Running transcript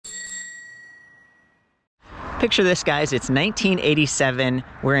Picture this, guys. It's 1987.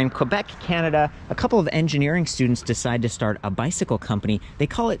 We're in Quebec, Canada. A couple of engineering students decide to start a bicycle company. They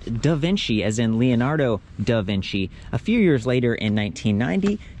call it Devinci, as in Leonardo da Vinci. A few years later, in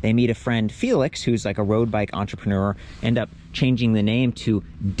 1990, they meet a friend, Felix, who's like a road bike entrepreneur, end up changing the name to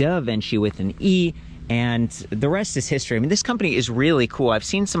Devinci with an E, and the rest is history. I mean, this company is really cool. I've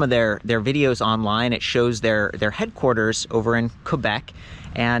seen some of their videos online. It shows their headquarters over in Quebec,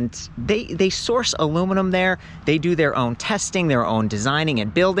 and they source aluminum there. They do their own testing, their own designing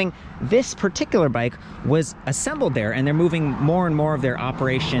and building. This particular bike was assembled there, and they're moving more and more of their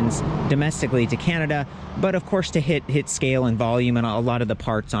operations domestically to Canada, but of course to hit scale and volume, and a lot of the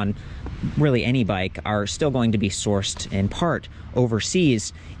parts on really any bike are still going to be sourced in part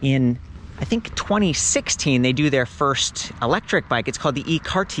overseas. In I think 2016, they do their first electric bike. It's called the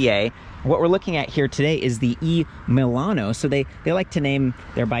E-Cartier. What we're looking at here today is the E-Milano. So they like to name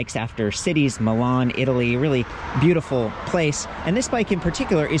their bikes after cities. Milan, Italy, really beautiful place. And this bike in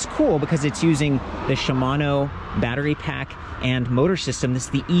particular is cool because it's using the Shimano battery pack and motor system. This is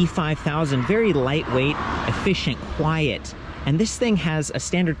the E5000, very lightweight, efficient, quiet. And this thing has a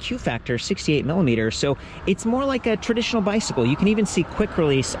standard Q factor, 68 millimeters, so it's more like a traditional bicycle. You can even see quick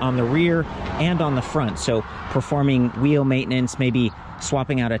release on the rear and on the front, so performing wheel maintenance, maybe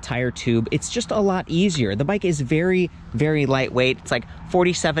swapping out a tire tube, it's just a lot easier. The bike is very, very lightweight. It's like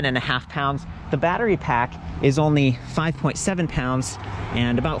 47.5 pounds. The battery pack is only 5.7 pounds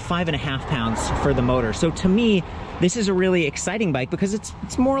and about 5.5 pounds for the motor. So to me, this is a really exciting bike because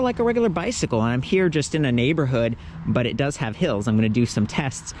it's more like a regular bicycle, and I'm here just in a neighborhood, but it does have hills. I'm going to do some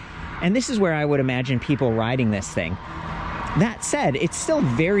tests, and this is where I would imagine people riding this thing. That said, it's still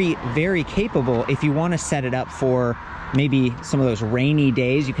very, very capable if you want to set it up for maybe some of those rainy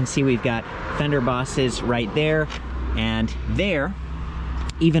days. You can see we've got fender bosses right there and there.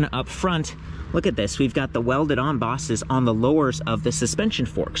 Even up front, look at this, we've got the welded on bosses on the lowers of the suspension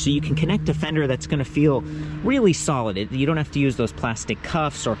fork, so you can connect a fender that's going to feel really solid. You don't have to use those plastic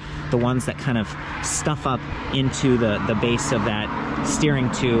cuffs or the ones that kind of stuff up into the base of that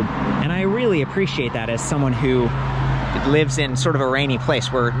steering tube, and I really appreciate that as someone who lives in sort of a rainy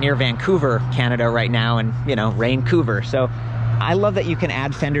place. We're near Vancouver, Canada right now, and you know, Raincouver. So I love that you can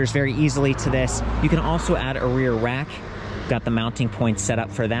add fenders very easily to this. You can also add a rear rack. Got the mounting points set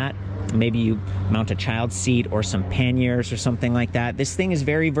up for that. Maybe you mount a child seat or some panniers or something like that. This thing is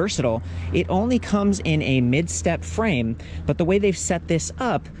very versatile. It only comes in a mid-step frame, but the way they've set this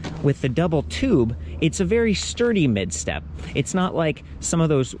up with the double tube, it's a very sturdy mid-step. It's not like some of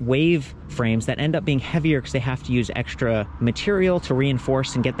those wave frames that end up being heavier because they have to use extra material to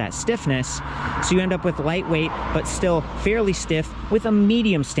reinforce and get that stiffness. So you end up with lightweight, but still fairly stiff with a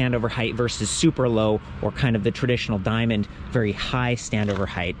medium standover height versus super low or kind of the traditional diamond, very high standover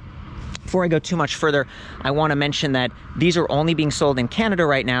height. Before I go too much further, I want to mention that these are only being sold in Canada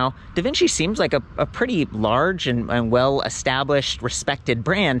right now. Devinci seems like a pretty large and well-established, respected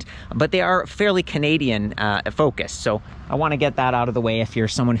brand, but they are fairly Canadian focused. So I want to get that out of the way if you're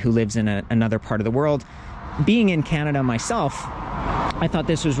someone who lives in another part of the world. Being in Canada myself, I thought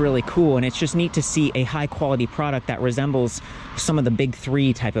this was really cool, and it's just neat to see a high-quality product that resembles some of the big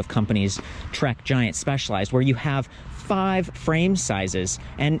three type of companies, Trek, Giant, Specialized, where you have 5 frame sizes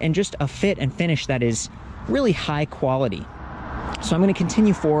and just a fit and finish that is really high quality. So I'm going to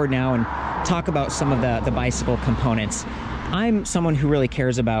continue forward now and talk about some of the bicycle components. I'm someone who really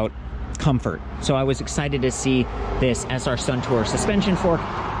cares about comfort, so I was excited to see this SR Suntour suspension fork.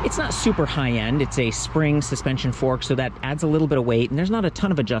 It's not super high-end. It's a spring suspension fork, so that adds a little bit of weight, and there's not a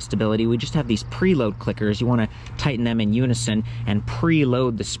ton of adjustability. We just have these preload clickers. You want to tighten them in unison and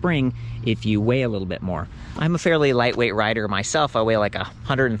preload the spring if you weigh a little bit more. I'm a fairly lightweight rider myself. I weigh like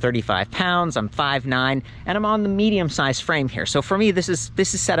 135 pounds. I'm 5'9", and I'm on the medium-sized frame here. So for me, this is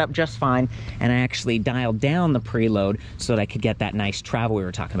set up just fine, and I actually dialed down the preload so that I could get that nice travel we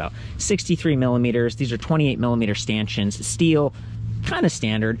were talking about. 63 millimeters. These are 28 millimeter stanchions, steel, kind of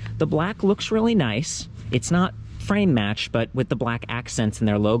standard. The black looks really nice. It's not frame matched, but with the black accents and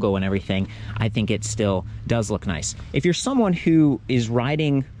their logo and everything, I think it still does look nice. If you're someone who is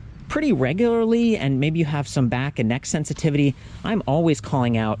riding pretty regularly and maybe you have some back and neck sensitivity, I'm always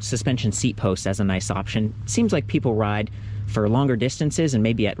calling out suspension seat posts as a nice option. Seems like people ride for longer distances and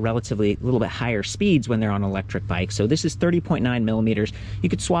maybe at relatively a little bit higher speeds when they're on an electric bike. So this is 30.9 millimeters. You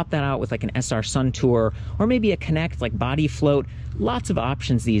could swap that out with like an SR Suntour or maybe a Connect like body float. Lots of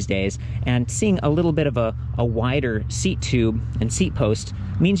options these days, and seeing a little bit of a wider seat tube and seat post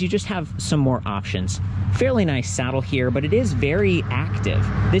means you just have some more options. Fairly nice saddle here, but it is very active.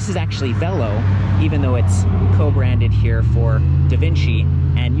 This is actually Velo, even though it's co-branded here for Devinci,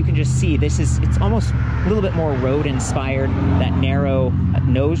 and you can just just see, it's almost a little bit more road inspired. That narrow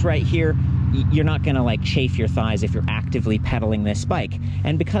nose right here, you're not gonna like chafe your thighs if you're actively pedaling this bike.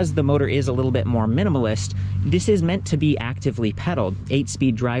 And because the motor is a little bit more minimalist, this is meant to be actively pedaled.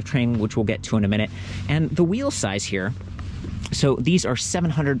 8-speed drivetrain, which we'll get to in a minute. And the wheel size here, so these are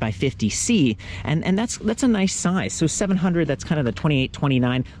 700 by 50C, and that's a nice size. So 700, that's kind of the 28,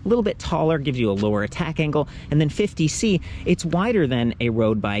 29, a little bit taller, gives you a lower attack angle. And then 50C, it's wider than a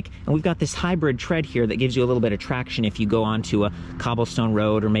road bike. And we've got this hybrid tread here that gives you a little bit of traction if you go onto a cobblestone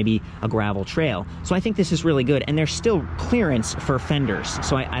road or maybe a gravel trail. So I think this is really good. And there's still clearance for fenders.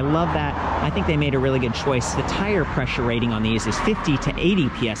 So I love that. I think they made a really good choice. The tire pressure rating on these is 50 to 80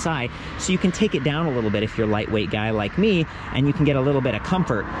 PSI. So you can take it down a little bit if you're a lightweight guy like me, and you can get a little bit of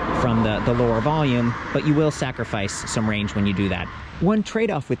comfort from the lower volume, but you will sacrifice some range when you do that. One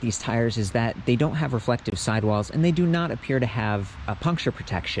trade-off with these tires is that they don't have reflective sidewalls, and they do not appear to have a puncture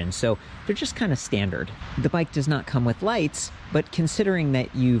protection, so they're just kind of standard. The bike does not come with lights, but considering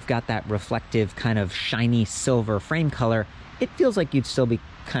that you've got that reflective kind of shiny silver frame color, it feels like you'd still be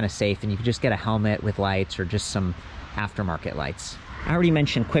kind of safe, and you could just get a helmet with lights or just some aftermarket lights. I already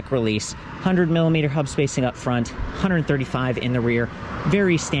mentioned quick release, 100mm hub spacing up front, 135 in the rear,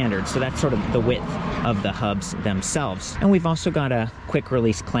 very standard. So that's sort of the width of the hubs themselves. And we've also got a quick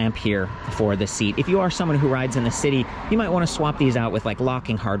release clamp here for the seat. If you are someone who rides in the city, you might want to swap these out with like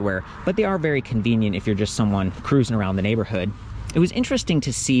locking hardware, but they are very convenient if you're just someone cruising around the neighborhood. It was interesting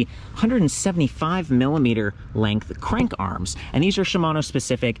to see 175mm length crank arms, and these are Shimano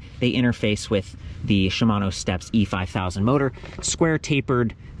specific. They interface with the Shimano Steps E5000 motor. Square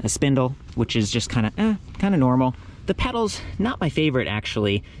tapered spindle, which is just kind of normal. The pedals, not my favorite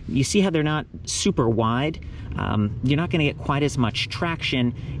actually. You see how they're not super wide? You're not gonna get quite as much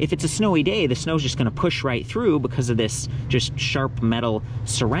traction. If it's a snowy day, the snow's just gonna push right through because of this just sharp metal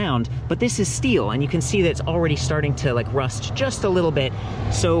surround, but this is steel, and you can see that it's already starting to like rust just a little bit.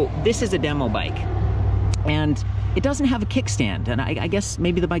 So this is a demo bike, and it doesn't have a kickstand, and I guess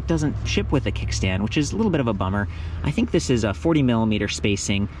maybe the bike doesn't ship with a kickstand, which is a little bit of a bummer. I think this is a 40mm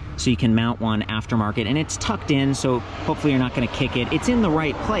spacing, so you can mount one aftermarket, and it's tucked in, so hopefully you're not gonna kick it. It's in the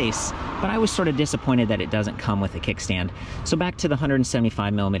right place, but I was sort of disappointed that it doesn't come with a kickstand. So back to the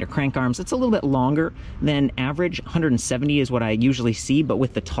 175mm crank arms. It's a little bit longer than average. 170 is what I usually see, but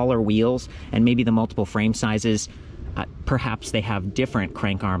with the taller wheels and maybe the multiple frame sizes, perhaps they have different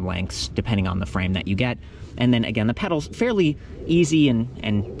crank arm lengths depending on the frame that you get. And then again, the pedals, fairly easy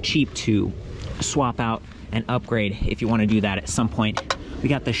and cheap to swap out and upgrade if you want to do that at some point. We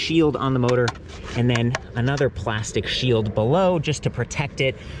got the shield on the motor, and then another plastic shield below just to protect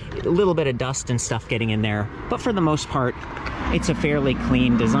it. A little bit of dust and stuff getting in there, but for the most part, it's a fairly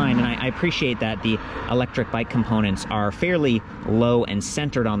clean design, and I appreciate that the electric bike components are fairly low and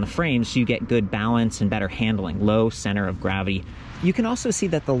centered on the frame, so you get good balance and better handling, low center of gravity. You can also see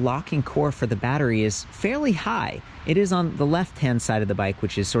that the locking core for the battery is fairly high. It is on the left-hand side of the bike,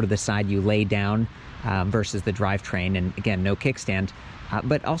 which is sort of the side you lay down versus the drivetrain, and again, no kickstand.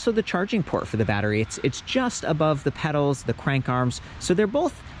 But also the charging port for the battery. It's just above the pedals, the crank arms, so they're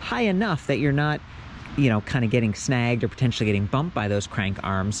both high enough that you're not, you know, kind of getting snagged or potentially getting bumped by those crank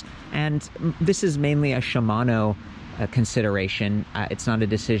arms. And this is mainly a Shimano consideration. It's not a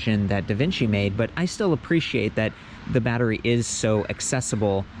decision that Devinci made, but I still appreciate that the battery is so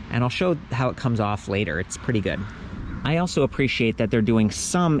accessible, and I'll show how it comes off later. It's pretty good. I also appreciate that they're doing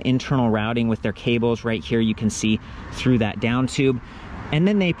some internal routing with their cables. Right here you can see through that down tube, and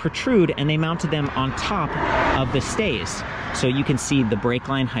then they protrude and they mounted them on top of the stays. So you can see the brake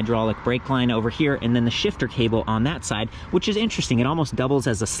line, hydraulic brake line over here, and then the shifter cable on that side, which is interesting. It almost doubles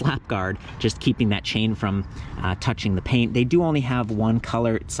as a slap guard, just keeping that chain from touching the paint. They do only have one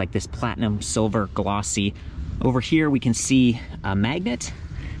color. It's like this platinum silver glossy. Over here we can see a magnet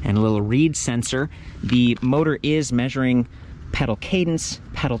and a little reed sensor. The motor is measuring pedal cadence,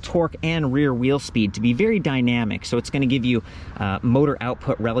 pedal torque, and rear wheel speed to be very dynamic. So it's going to give you motor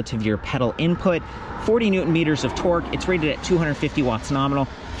output relative to your pedal input. 40 Newton meters of torque. It's rated at 250 watts nominal.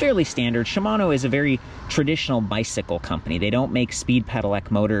 Fairly standard. Shimano is a very traditional bicycle company. They don't make speed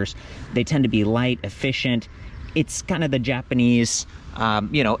pedelec motors. They tend to be light, efficient. It's kind of the Japanese,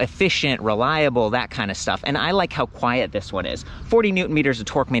 you know, efficient, reliable, that kind of stuff. And I like how quiet this one is. 40 Newton meters of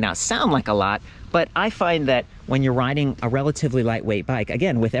torque may not sound like a lot, but I find that when you're riding a relatively lightweight bike,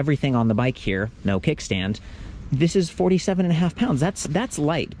 again, with everything on the bike here, no kickstand, this is 47.5 pounds. That's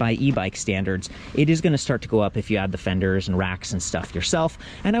light by e-bike standards. It is going to start to go up if you add the fenders and racks and stuff yourself.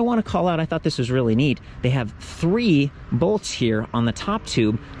 And I want to call out, I thought this was really neat. They have 3 bolts here on the top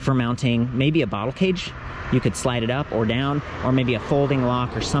tube for mounting maybe a bottle cage You could slide it up or down, or maybe a folding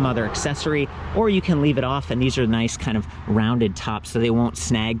lock or some other accessory, or you can leave it off, and these are nice kind of rounded tops so they won't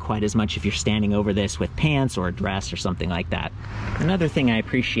snag quite as much if you're standing over this with pants or a dress or something like that. Another thing I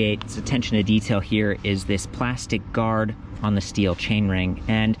appreciate is attention to detail here is this plastic guard on the steel chainring,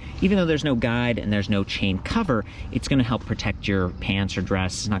 and even though there's no guide and there's no chain cover, it's going to help protect your pants or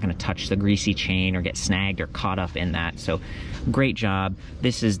dress. It's not going to touch the greasy chain or get snagged or caught up in that. So great job.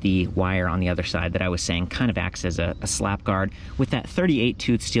 This is the wire on the other side that I was saying kind of acts as a slap guard. With that 38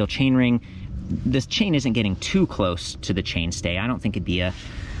 tooth steel chainring, this chain isn't getting too close to the chainstay. I don't think it'd be a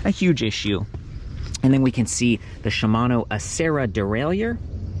huge issue. And then we can see the Shimano Acera derailleur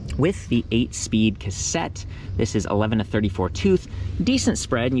with the 8-speed cassette. This is 11 to 34 tooth, decent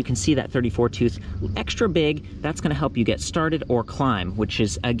spread, and you can see that 34 tooth extra big. That's going to help you get started or climb, which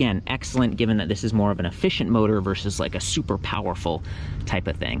is again excellent given that this is more of an efficient motor versus like a super powerful type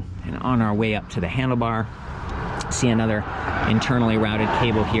of thing. And on our way up to the handlebar, see another internally routed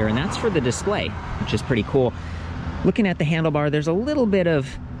cable here, and that's for the display, which is pretty cool. Looking at the handlebar, there's a little bit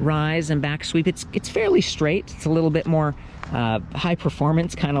of rise and back sweep. It's fairly straight. It's a little bit more high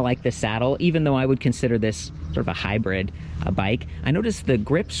performance, kind of like the saddle, even though I would consider this sort of a hybrid bike. I noticed the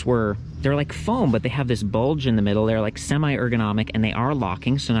grips they're like foam, but they have this bulge in the middle. They're like semi-ergonomic, and they are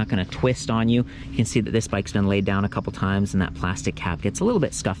locking, so not going to twist on you. You can see that this bike's been laid down a couple times, and that plastic cap gets a little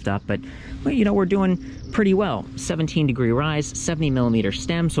bit scuffed up, but well, you know, we're doing pretty well. 17-degree rise, 70mm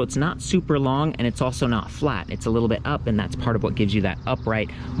stem, so it's not super long, and it's also not flat. It's a little bit up, and that's part of what gives you that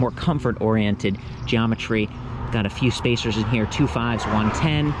upright, more comfort-oriented geometry. Got a few spacers in here, 2 5s, 1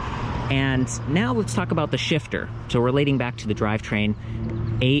 10. And now let's talk about the shifter. So relating back to the drivetrain,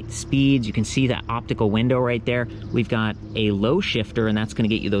 8 speeds, you can see that optical window right there. We've got a low shifter, and that's going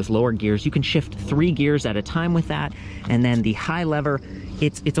to get you those lower gears. You can shift 3 gears at a time with that. And then the high lever,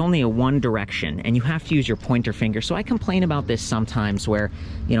 it's only a one direction, and you have to use your pointer finger. So I complain about this sometimes where,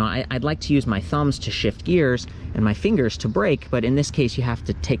 you know, I'd like to use my thumbs to shift gears and my fingers to brake, but in this case you have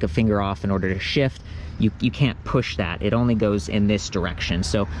to take a finger off in order to shift. You can't push that. It only goes in this direction.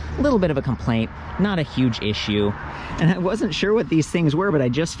 So a little bit of a complaint, not a huge issue. And I wasn't sure what these things were, but I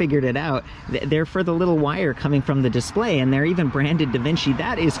just figured it out. They're for the little wire coming from the display, and they're even branded Devinci.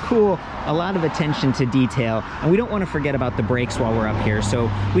 That is cool. A lot of attention to detail. And we don't want to forget about the brakes while we're up here. So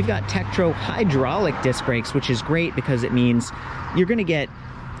we've got Tektro hydraulic disc brakes, which is great because it means you're going to get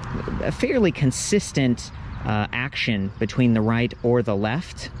a fairly consistent action between the right or the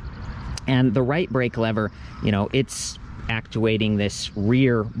left. And the right brake lever, you know, it's actuating this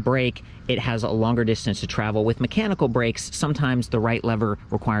rear brake. It has a longer distance to travel. With mechanical brakes, sometimes the right lever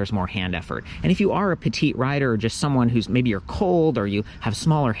requires more hand effort. And if you are a petite rider or just someone who's maybe you're cold or you have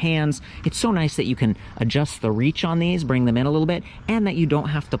smaller hands, it's so nice that you can adjust the reach on these, bring them in a little bit, and that you don't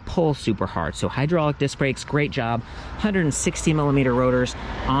have to pull super hard. So hydraulic disc brakes, great job. 160mm rotors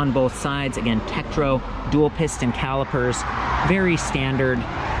on both sides. Again, Tektro dual piston calipers, very standard.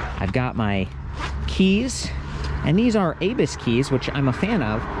 I've got my keys, and these are Abus keys, which I'm a fan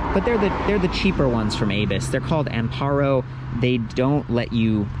of, but they're the cheaper ones from Abus. They're called Amparo. They don't let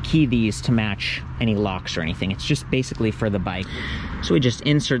you key these to match any locks or anything. It's just basically for the bike. So we just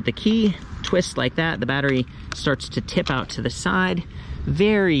insert the key, twist like that. The battery starts to tip out to the side.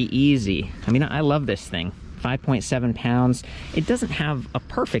 Very easy. I mean, I love this thing. 5.7 pounds. It doesn't have a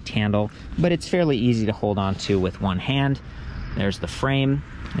perfect handle, but it's fairly easy to hold on to with one hand. There's the frame,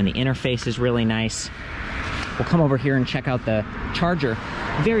 and the interface is really nice. We'll come over here and check out the charger.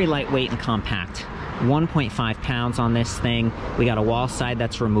 Very lightweight and compact. 1.5 pounds on this thing. We got a wall side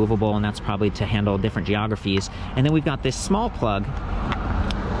that's removable, and that's probably to handle different geographies. And then we've got this small plug,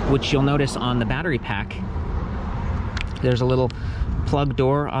 which you'll notice on the battery pack. There's a little plug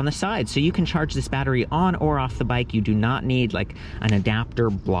door on the side, so you can charge this battery on or off the bike. You do not need like an adapter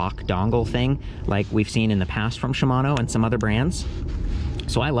block dongle thing like we've seen in the past from Shimano and some other brands.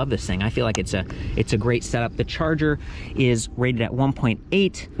 So I love this thing. I feel like it's a great setup. The charger is rated at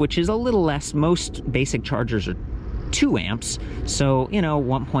 1.8, which is a little less. Most basic chargers are 2 amps, so you know,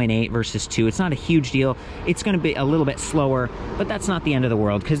 1.8 versus 2, it's not a huge deal. It's going to be a little bit slower, but that's not the end of the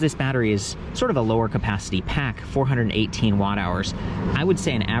world because this battery is sort of a lower capacity pack, 418 watt hours. I would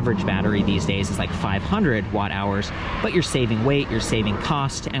say an average battery these days is like 500 watt hours, but you're saving weight, you're saving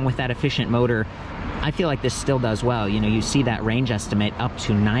cost, and with that efficient motor, I feel like this still does well. You know, you see that range estimate up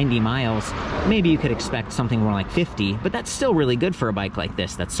to 90 miles. Maybe you could expect something more like 50, but that's still really good for a bike like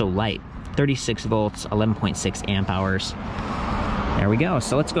this that's so light. 36 volts, 11.6 amp hours. There we go.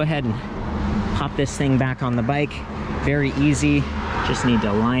 So let's go ahead and pop this thing back on the bike. Very easy. Just need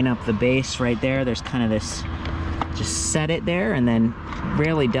to line up the base right there. There's kind of this Just set it there and then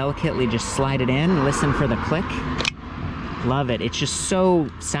really delicately just slide it in, listen for the click. Love it. It's just so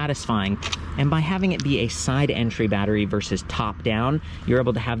satisfying. And by having it be a side entry battery versus top down, you're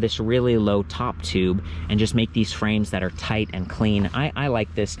able to have this really low top tube and just make these frames that are tight and clean. I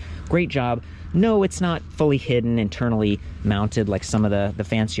like this. Great job. No, it's not fully hidden, internally mounted like some of the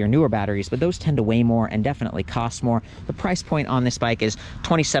fancier newer batteries, but those tend to weigh more and definitely cost more. The price point on this bike is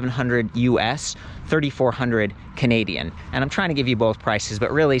 $2,700 US, $3,400 Canadian. And I'm trying to give you both prices,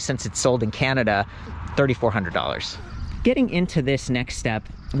 but really since it's sold in Canada, $3,400. Getting into this next step,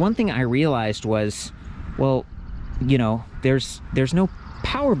 one thing I realized was, well, you know, there's no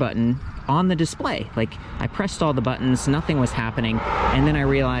power button on the display. Like, I pressed all the buttons, nothing was happening, and then I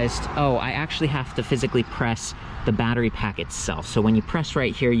realized, oh, I actually have to physically press the battery pack itself. So when you press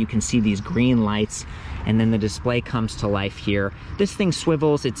right here, you can see these green lights, and then the display comes to life here. This thing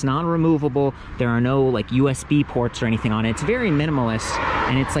swivels, it's non-removable, there are no like USB ports or anything on it. It's very minimalist,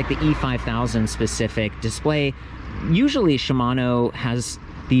 and it's like the E5000 specific display. Usually Shimano has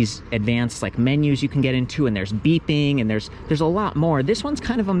these advanced like menus you can get into, and there's beeping, and there's a lot more. This one's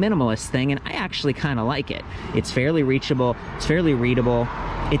kind of a minimalist thing, and I actually kind of like it. It's fairly reachable, it's fairly readable.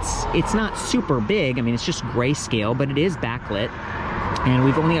 It's not super big, I mean, it's just grayscale, but it is backlit. And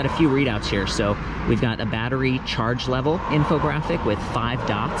we've only got a few readouts here. So we've got a battery charge level infographic with 5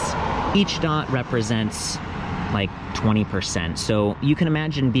 dots. Each dot represents like 20%. So you can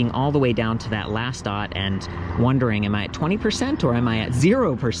imagine being all the way down to that last dot and wondering, am I at 20% or am I at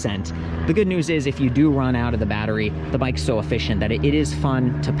 0%? The good news is if you do run out of the battery, the bike's so efficient that it is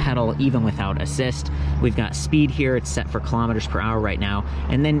fun to pedal even without assist. We've got speed here, it's set for kilometers per hour right now.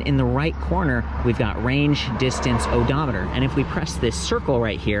 And then in the right corner, we've got range, distance, odometer. And if we press this circle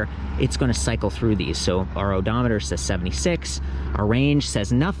right here, it's going to cycle through these. So our odometer says 76, our range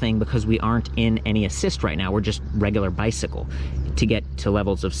says nothing because we aren't in any assist right now, we're just regular bicycle. To get to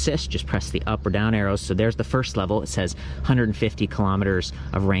levels of assist, just press the up or down arrows. So there's the first level, it says 150 kilometers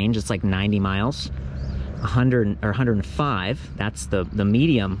of range, it's like 90 miles. 100 or 105, that's the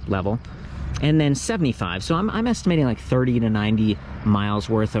medium level. And then 75, so I'm estimating like 30 to 90 miles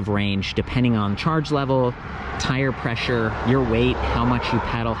worth of range, depending on charge level, tire pressure, your weight, how much you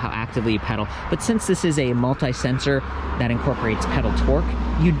pedal, how actively you pedal. But since this is a multi-sensor that incorporates pedal torque,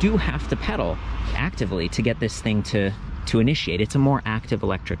 you do have to pedal actively to get this thing to initiate. It's a more active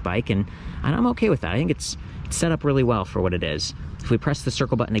electric bike, and I'm okay with that. I think it's set up really well for what it is. If we press the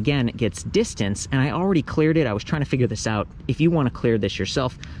circle button again, it gets distance, and I already cleared it. I was trying to figure this out. If you want to clear this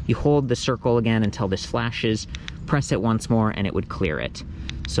yourself, you hold the circle again until this flashes, press it once more, and it would clear it.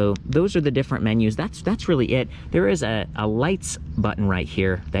 So those are the different menus. That's really it. There is a lights button right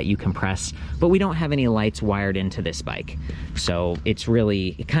here that you can press, but we don't have any lights wired into this bike. So it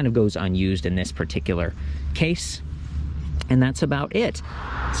kind of goes unused in this particular case. And that's about it.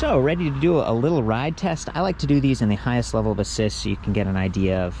 So ready to do a little ride test. I like to do these in the highest level of assist so you can get an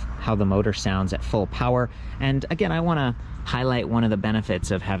idea of how the motor sounds at full power. And again, I want to highlight one of the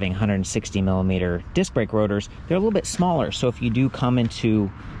benefits of having 160 millimeter disc brake rotors. They're a little bit smaller, so if you do come into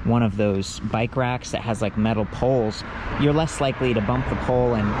one of those bike racks that has like metal poles, you're less likely to bump the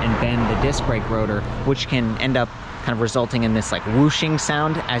pole and bend the disc brake rotor, which can end up kind of resulting in this like whooshing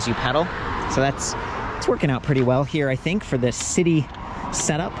sound as you pedal. So it's working out pretty well here, I think, for this city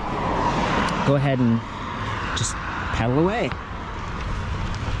setup. Go ahead and just pedal away.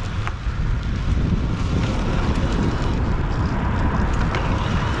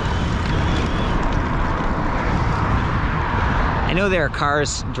 I know there are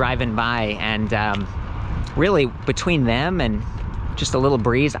cars driving by, and really between them and just a little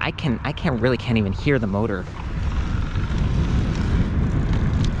breeze, I really can't even hear the motor.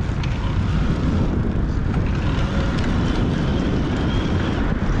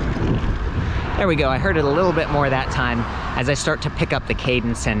 There we go, I heard it a little bit more that time as I start to pick up the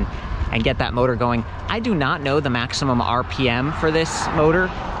cadence and get that motor going. I do not know the maximum RPM for this motor,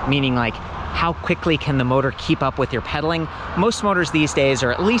 meaning like how quickly can the motor keep up with your pedaling. Most motors these days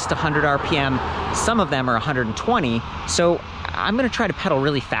are at least 100 RPM, some of them are 120, so I'm gonna try to pedal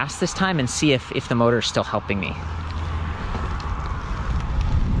really fast this time and see if the motor is still helping me.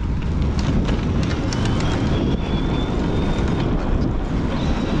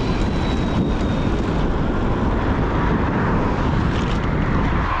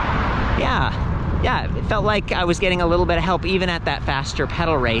 Yeah, it felt like I was getting a little bit of help even at that faster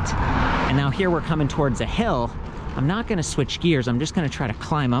pedal rate. And now here we're coming towards a hill. I'm not gonna switch gears, I'm just gonna try to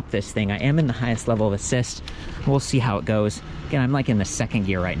climb up this thing. I am in the highest level of assist. We'll see how it goes. Again, I'm like in the second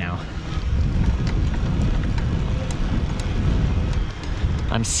gear right now.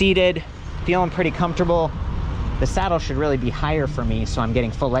 I'm seated, feeling pretty comfortable. The saddle should really be higher for me, so I'm getting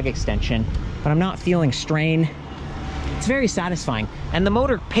full leg extension, but I'm not feeling strain. It's very satisfying. And the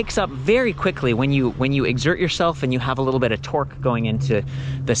motor picks up very quickly when you exert yourself and you have a little bit of torque going into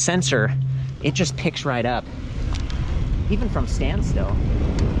the sensor. It just picks right up, even from standstill.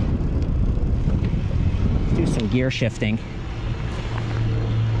 Let's do some gear shifting.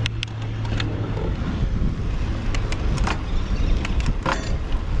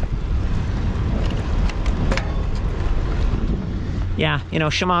 Yeah, you know,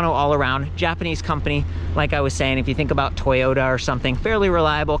 Shimano all around, Japanese company, like I was saying. If you think about Toyota or something, fairly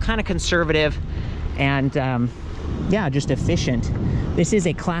reliable, kind of conservative, and yeah, just efficient. This is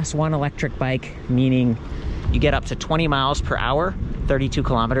a class 1 electric bike, meaning you get up to 20 miles per hour, 32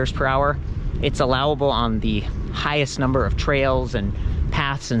 kilometers per hour. It's allowable on the highest number of trails and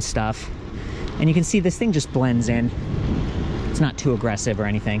paths and stuff. And you can see this thing just blends in. It's not too aggressive or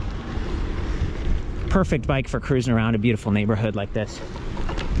anything. Perfect bike for cruising around a beautiful neighborhood like this.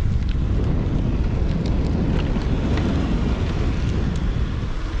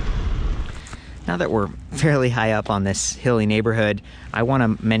 Now that we're fairly high up on this hilly neighborhood, I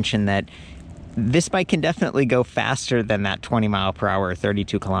want to mention that this bike can definitely go faster than that 20 mile per hour,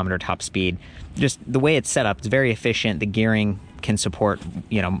 32 kilometer top speed. Just the way it's set up, it's very efficient. The gearing can support,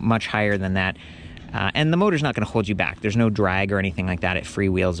 you know, much higher than that. And the motor's not going to hold you back. There's no drag or anything like that. It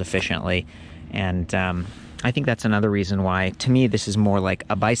freewheels efficiently. And I think that's another reason why, to me, this is more like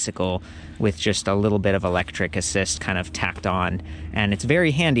a bicycle with just a little bit of electric assist kind of tacked on. And it's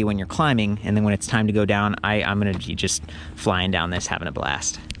very handy when you're climbing, and then when it's time to go down, I'm going to be just flying down this, having a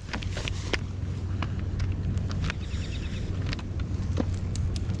blast.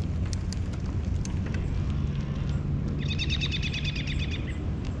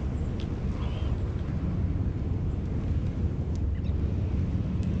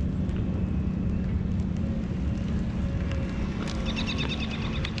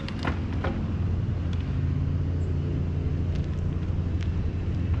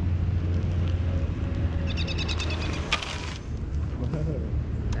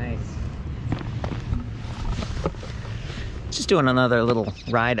 Just doing another little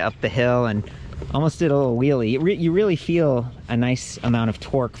ride up the hill and almost did a little wheelie. You really feel a nice amount of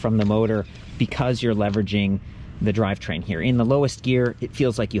torque from the motor because you're leveraging the drivetrain here. In the lowest gear, it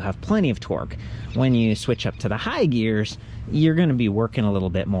feels like you have plenty of torque. When you switch up to the high gears, you're going to be working a little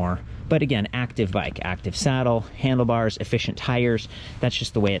bit more. But again, active bike, active saddle, handlebars, efficient tires. That's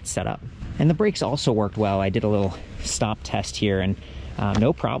just the way it's set up. And the brakes also worked well. I did a little stop test here, and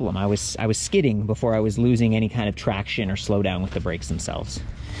no problem. I was skidding before I was losing any kind of traction or slowdown with the brakes themselves.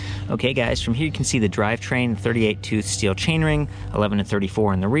 Okay guys, from here you can see the drivetrain, 38 tooth steel chainring, 11 and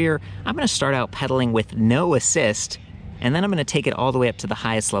 34 in the rear. I'm going to start out pedaling with no assist, and then I'm going to take it all the way up to the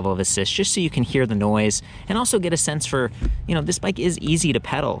highest level of assist, just so you can hear the noise and also get a sense for, you know, this bike is easy to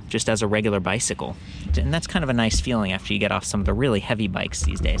pedal just as a regular bicycle. And that's kind of a nice feeling after you get off some of the really heavy bikes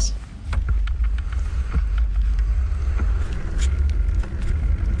these days.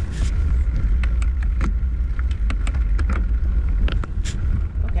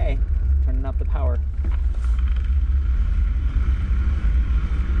 The power. Can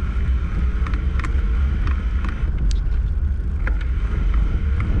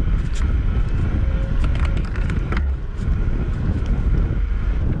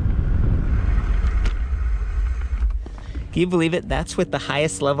you believe it? That's with the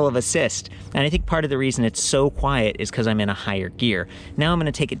highest level of assist. And I think part of the reason it's so quiet is because I'm in a higher gear. Now I'm going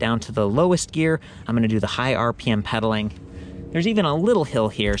to take it down to the lowest gear. I'm going to do the high RPM pedaling. There's even a little hill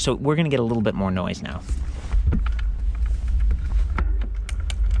here, so we're going to get a little bit more noise now.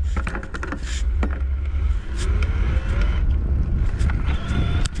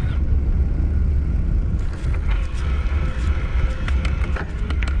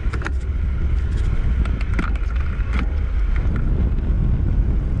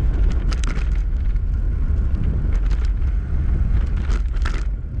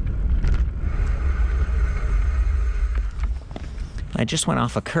 I just went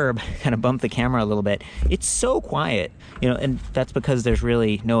off a curb, kind of bumped the camera a little bit. It's so quiet, you know, and that's because there's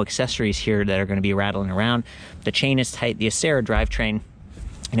really no accessories here that are going to be rattling around. The chain is tight. The Acera drivetrain,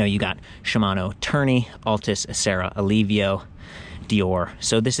 you know, you got Shimano Tourney, Altus, Acera, Alivio, Dior.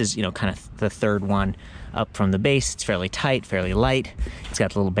 So this is, you know, kind of the third one up from the base. It's fairly tight, fairly light. It's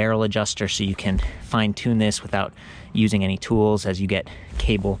got a little barrel adjuster, so you can fine tune this without using any tools as you get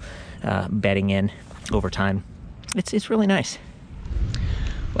cable bedding in over time. It's really nice.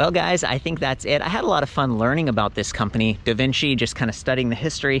 Well, guys, I think that's it. I had a lot of fun learning about this company, Devinci, just kind of studying the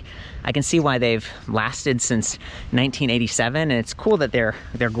history. I can see why they've lasted since 1987, and it's cool that they're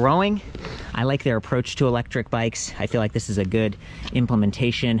growing. I like their approach to electric bikes. I feel like this is a good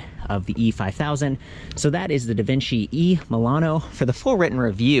implementation of the E5000. So that is the Devinci E-Milano. For the full written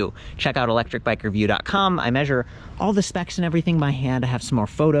review, check out ElectricBikeReview.com. I measure all the specs and everything by hand. I have some more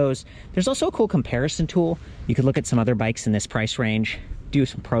photos. There's also a cool comparison tool. You could look at some other bikes in this price range, do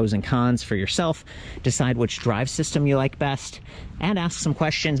some pros and cons for yourself, decide which drive system you like best, and ask some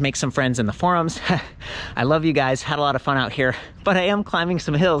questions, make some friends in the forums. I love you guys, had a lot of fun out here, but I am climbing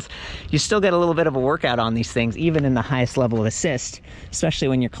some hills. You still get a little bit of a workout on these things, even in the highest level of assist, especially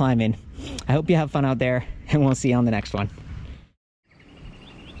when you're climbing. I hope you have fun out there, and we'll see you on the next one.